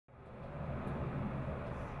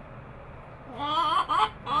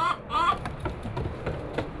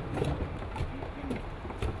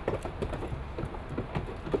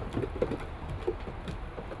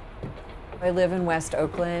I live in West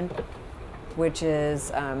Oakland, which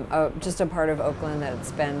is just a part of Oakland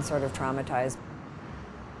that's been sort of traumatized.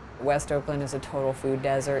 West Oakland is a total food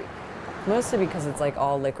desert, mostly because it's like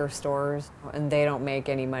all liquor stores, and they don't make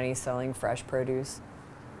any money selling fresh produce.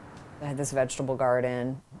 I had this vegetable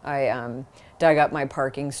garden. I dug up my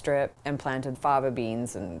parking strip and planted fava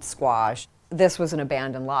beans and squash. This was an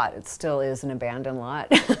abandoned lot. It still is an abandoned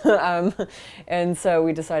lot. And so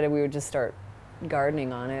we decided we would just start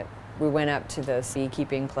gardening on it. We went up to this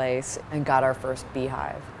beekeeping place and got our first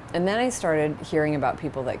beehive. And then I started hearing about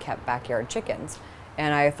people that kept backyard chickens.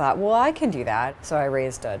 And I thought, well, I can do that. So I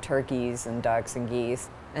raised turkeys and ducks and geese,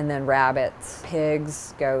 and then rabbits,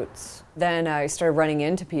 pigs, goats. Then I started running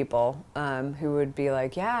into people who would be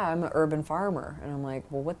like, yeah, I'm an urban farmer. And I'm like,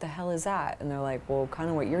 well, what the hell is that? And they're like, well, kind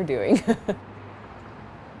of what you're doing.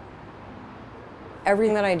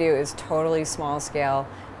 Everything that I do is totally small scale,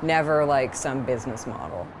 never like some business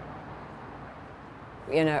model.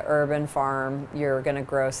 In an urban farm, you're going to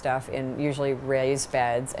grow stuff in usually raised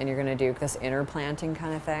beds, and you're going to do this interplanting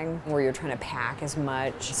kind of thing where you're trying to pack as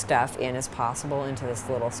much stuff in as possible into this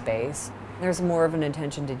little space. There's more of an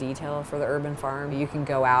attention to detail for the urban farm. You can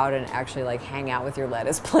go out and actually like hang out with your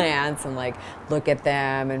lettuce plants and like look at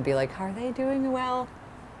them and be like, are they doing well?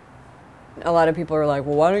 A lot of people are like,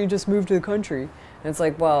 well, why don't you just move to the country? And it's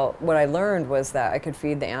like, well, what I learned was that I could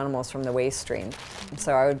feed the animals from the waste stream.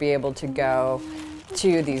 So I would be able to go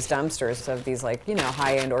to these dumpsters of these like, you know,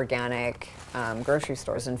 high-end organic grocery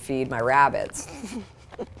stores and feed my rabbits.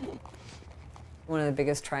 One of the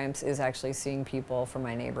biggest triumphs is actually seeing people from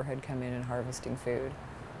my neighborhood come in and harvesting food.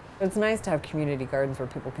 It's nice to have community gardens where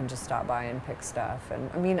people can just stop by and pick stuff. And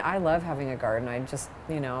I mean, I love having a garden. I just,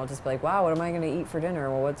 you know, I'll just be like, wow, what am I going to eat for dinner?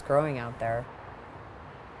 Well, what's growing out there?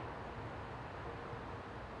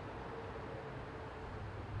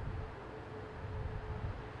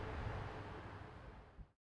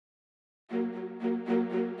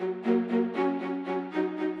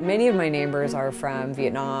 Many of my neighbors are from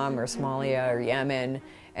Vietnam or Somalia or Yemen,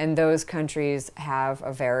 and those countries have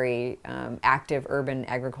a very active urban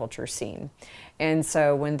agriculture scene. And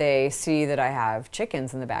so when they see that I have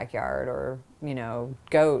chickens in the backyard or, you know,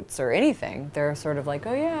 goats or anything, they're sort of like,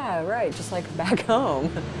 oh yeah, right, just like back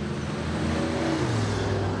home.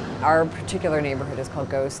 Our particular neighborhood is called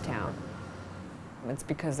Ghost Town. It's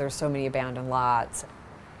because there's so many abandoned lots.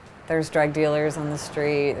 There's drug dealers on the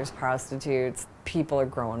street, there's prostitutes, people are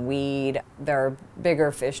growing weed, there are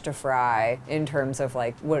bigger fish to fry in terms of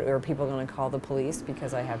like, what are people going to call the police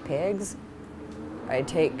because I have pigs? I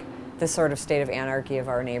take the sort of state of anarchy of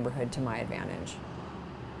our neighborhood to my advantage.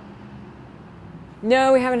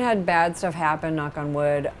 No, we haven't had bad stuff happen, knock on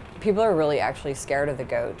wood. People are really actually scared of the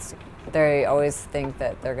goats. They always think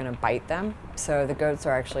that they're going to bite them, so the goats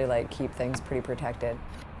are actually like keep things pretty protected.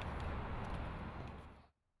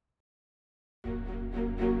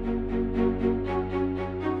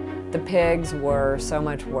 The pigs were so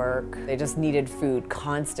much work. They just needed food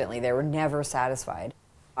constantly. They were never satisfied.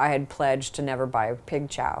 I had pledged to never buy pig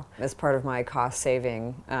chow as part of my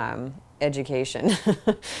cost-saving education.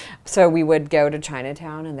 So we would go to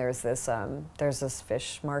Chinatown, and there's this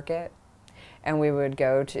fish market, and we would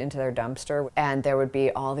go into their dumpster, and there would be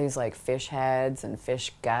all these like fish heads and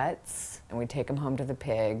fish guts, and we'd take them home to the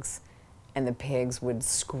pigs. And the pigs would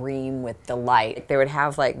scream with delight. They would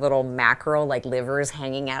have like little mackerel like livers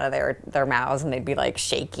hanging out of their mouths, and they'd be like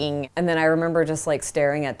shaking. And then I remember just like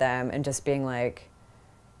staring at them and just being like,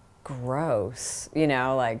 gross, you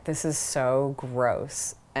know, like this is so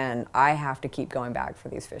gross. And I have to keep going back for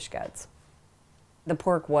these fish guts. The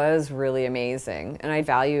pork was really amazing, and I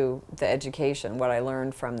value the education, what I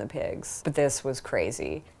learned from the pigs. But this was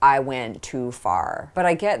crazy. I went too far. But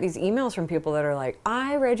I get these emails from people that are like,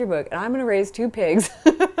 I read your book, and I'm gonna raise 2 pigs.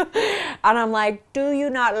 And I'm like, do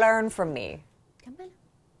you not learn from me? Come on.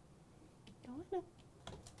 Go on.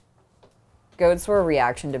 Goats were a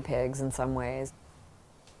reaction to pigs in some ways.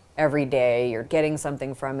 Every day, you're getting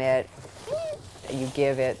something from it. You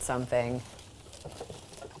give it something.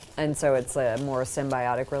 And so it's a more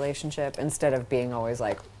symbiotic relationship instead of being always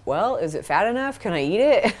like, well, is it fat enough? Can I eat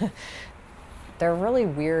it? They're really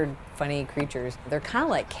weird, funny creatures. They're kind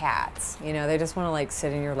of like cats, you know, they just want to like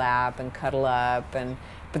sit in your lap and cuddle up,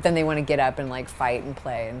 but then they want to get up and like fight and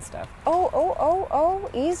play and stuff.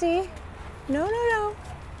 Oh, easy. No.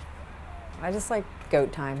 I just like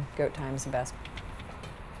goat time. Goat time's the best.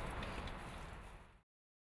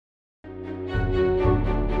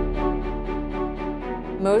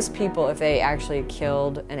 Most people, if they actually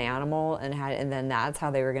killed an animal and then that's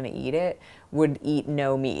how they were going to eat it, would eat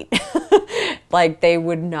no meat. Like, they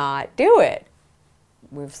would not do it.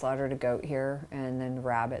 We've slaughtered a goat here, and then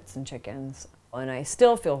rabbits and chickens. And I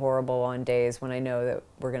still feel horrible on days when I know that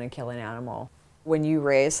we're going to kill an animal. When you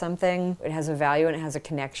raise something, it has a value and it has a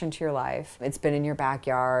connection to your life. It's been in your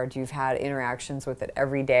backyard, you've had interactions with it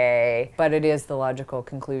every day, but it is the logical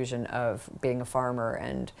conclusion of being a farmer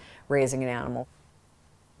and raising an animal.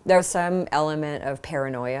 There's some element of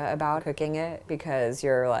paranoia about cooking it because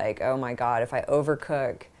you're like, oh my God, if I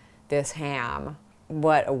overcook this ham,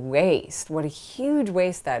 what a waste, what a huge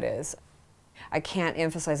waste that is. I can't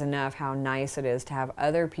emphasize enough how nice it is to have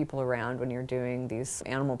other people around when you're doing these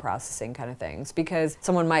animal processing kind of things, because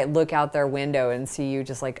someone might look out their window and see you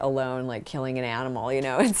just like alone, like killing an animal, you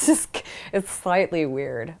know, it's slightly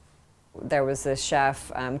weird. There was this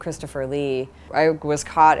chef, Christopher Lee. I was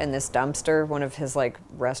caught in this dumpster, one of his like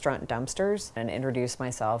restaurant dumpsters, and introduced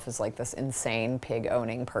myself as like this insane pig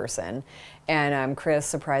owning person. And Chris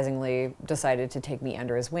surprisingly decided to take me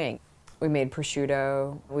under his wing. We made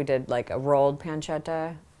prosciutto, we did like a rolled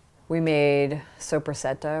pancetta, we made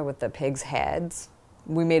sopressata with the pigs' heads,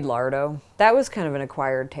 we made lardo. That was kind of an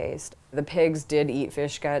acquired taste. The pigs did eat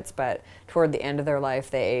fish guts, but toward the end of their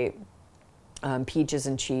life they ate peaches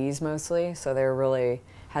and cheese mostly, so they really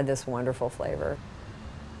had this wonderful flavor.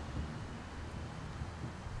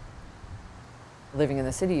 Living in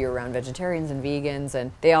the city, you're around vegetarians and vegans,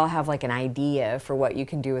 and they all have like an idea for what you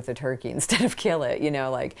can do with the turkey instead of kill it, you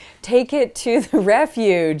know, like take it to the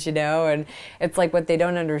refuge, you know, and it's like what they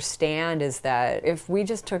don't understand is that if we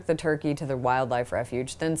just took the turkey to the wildlife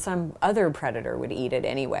refuge, then some other predator would eat it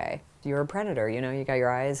anyway. You're a predator, you know, you got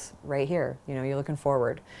your eyes right here, you know, you're looking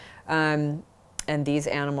forward. And these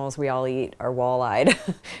animals we all eat are wall-eyed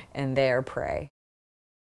and they are prey.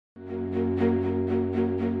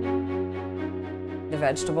 The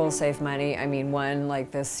vegetables save money. I mean, one,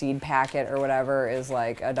 like this seed packet or whatever is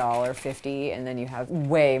like $1.50, and then you have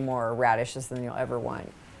way more radishes than you'll ever want.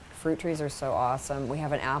 Fruit trees are so awesome. We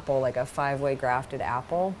have an apple, like a 5-way grafted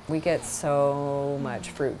apple. We get so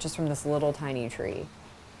much fruit just from this little tiny tree.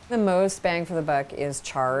 The most bang for the buck is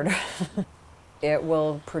chard. It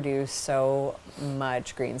will produce so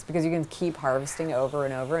much greens because you can keep harvesting over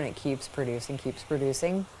and over and it keeps producing, keeps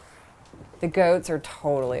producing. The goats are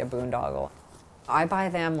totally a boondoggle. I buy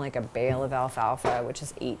them like a bale of alfalfa, which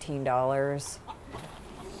is $18,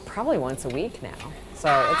 probably once a week now.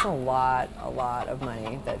 So it's a lot of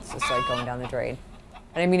money that's just like going down the drain.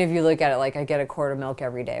 And I mean, if you look at it, like I get a quart of milk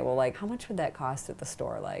every day. Well, like how much would that cost at the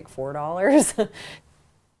store? Like $4?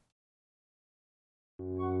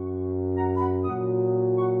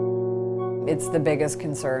 It's the biggest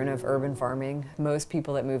concern of urban farming. Most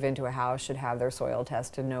people that move into a house should have their soil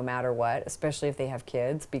tested no matter what, especially if they have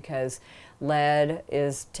kids, because lead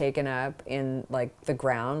is taken up in like the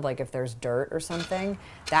ground, like if there's dirt or something.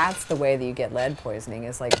 That's the way that you get lead poisoning,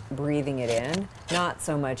 is like breathing it in, not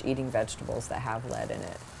so much eating vegetables that have lead in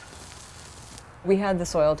it. We had the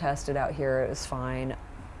soil tested out here, it was fine.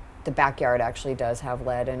 The backyard actually does have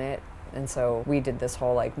lead in it, and so we did this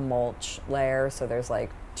whole like mulch layer, so there's like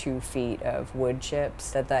 2 feet of wood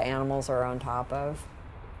chips that the animals are on top of.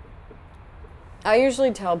 I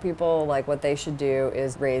usually tell people like what they should do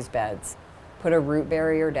is raise beds. Put a root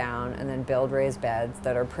barrier down and then build raised beds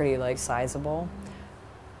that are pretty like sizable.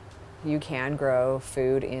 You can grow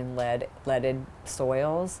food in leaded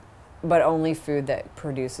soils, but only food that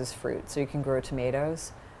produces fruit. So you can grow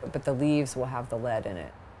tomatoes, but the leaves will have the lead in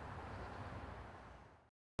it.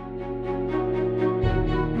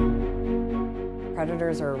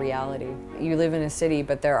 Predators are a reality. You live in a city,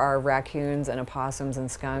 but there are raccoons and opossums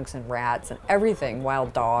and skunks and rats and everything,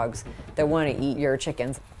 wild dogs, that want to eat your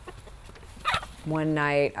chickens. One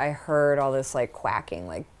night I heard all this like quacking,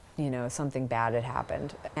 like, you know, something bad had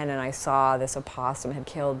happened. And then I saw this opossum had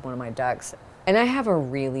killed one of my ducks. And I have a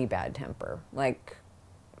really bad temper. Like,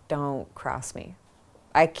 don't cross me.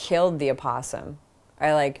 I killed the opossum.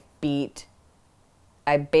 I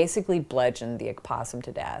basically bludgeoned the opossum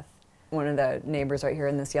to death. One of the neighbors right here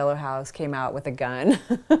in this yellow house came out with a gun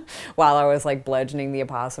while I was like bludgeoning the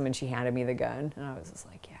opossum, and she handed me the gun. And I was just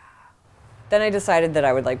like, yeah. Then I decided that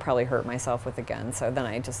I would like probably hurt myself with the gun, so then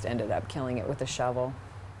I just ended up killing it with a shovel.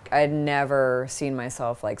 I had never seen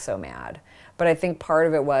myself like so mad. But I think part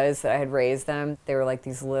of it was that I had raised them. They were like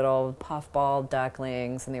these little puffball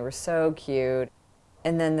ducklings, and they were so cute.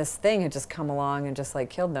 And then this thing had just come along and just like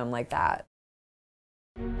killed them like that.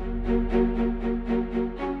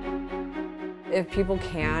 If people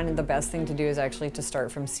can, the best thing to do is actually to start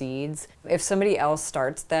from seeds. If somebody else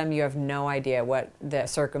starts them, you have no idea what the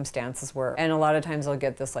circumstances were. And a lot of times they'll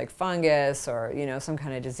get this like fungus or, you know, some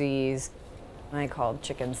kind of disease. And I called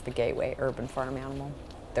chickens the gateway urban farm animal.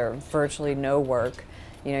 They're virtually no work.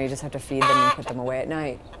 You know, you just have to feed them and put them away at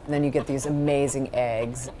night. And then you get these amazing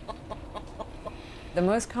eggs. The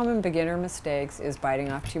most common beginner mistakes is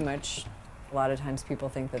biting off too much. A lot of times people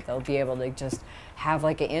think that they'll be able to just have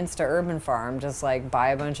like an insta-urban farm, just like buy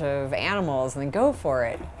a bunch of animals and then go for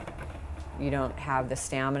it. You don't have the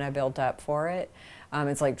stamina built up for it.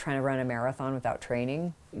 It's like trying to run a marathon without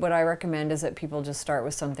training. What I recommend is that people just start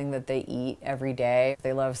with something that they eat every day. If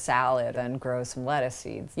they love salad, then grow some lettuce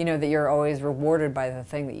seeds. You know that you're always rewarded by the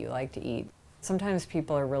thing that you like to eat. Sometimes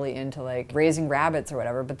people are really into like raising rabbits or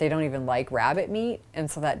whatever, but they don't even like rabbit meat, and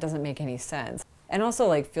so that doesn't make any sense. And also,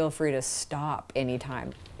 like, feel free to stop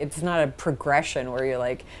anytime. It's not a progression where you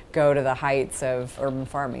like go to the heights of urban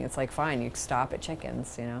farming. It's like, fine, you stop at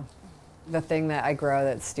chickens, you know? The thing that I grow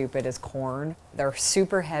that's stupid is corn. They're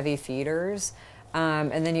super heavy feeders,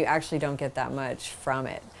 and then you actually don't get that much from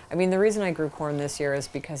it. I mean, the reason I grew corn this year is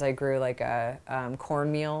because I grew like a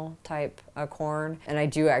cornmeal type of corn, and I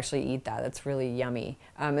do actually eat that. That's really yummy.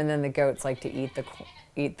 And then the goats like to eat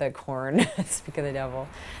the corn. Speak of the devil.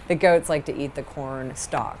 The goats like to eat the corn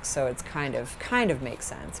stalks, so it's kind of makes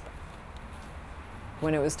sense.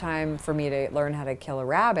 When it was time for me to learn how to kill a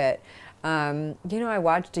rabbit, you know, I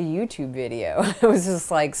watched a YouTube video. It was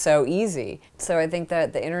just like so easy. So I think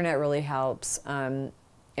that the internet really helps,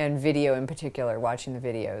 and video in particular, watching the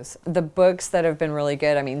videos. The books that have been really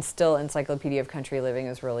good, I mean, still Encyclopedia of Country Living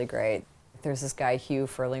is really great. There's this guy, Hugh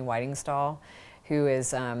Furling-Whitingstall, who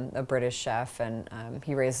is a British chef, and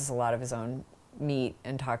he raises a lot of his own meat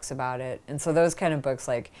and talks about it. And so those kind of books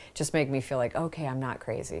like just make me feel like, okay, I'm not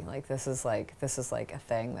crazy. Like this is like a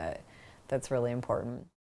thing that's really important.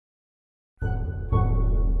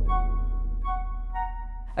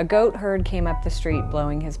 A goat herd came up the street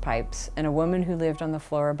blowing his pipes, and a woman who lived on the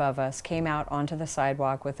floor above us came out onto the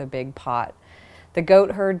sidewalk with a big pot. The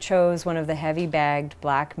goat herd chose one of the heavy bagged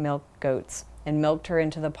black milk goats and milked her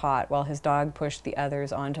into the pot while his dog pushed the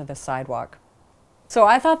others onto the sidewalk. So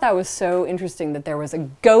I thought that was so interesting that there was a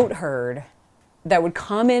goat herd that would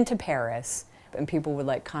come into Paris and people would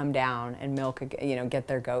like come down and milk, you know, get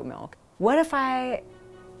their goat milk. What if I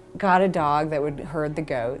got a dog that would herd the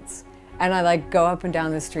goats and I like go up and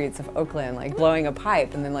down the streets of Oakland like blowing a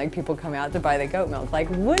pipe and then like people come out to buy the goat milk? Like,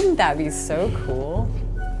 wouldn't that be so cool?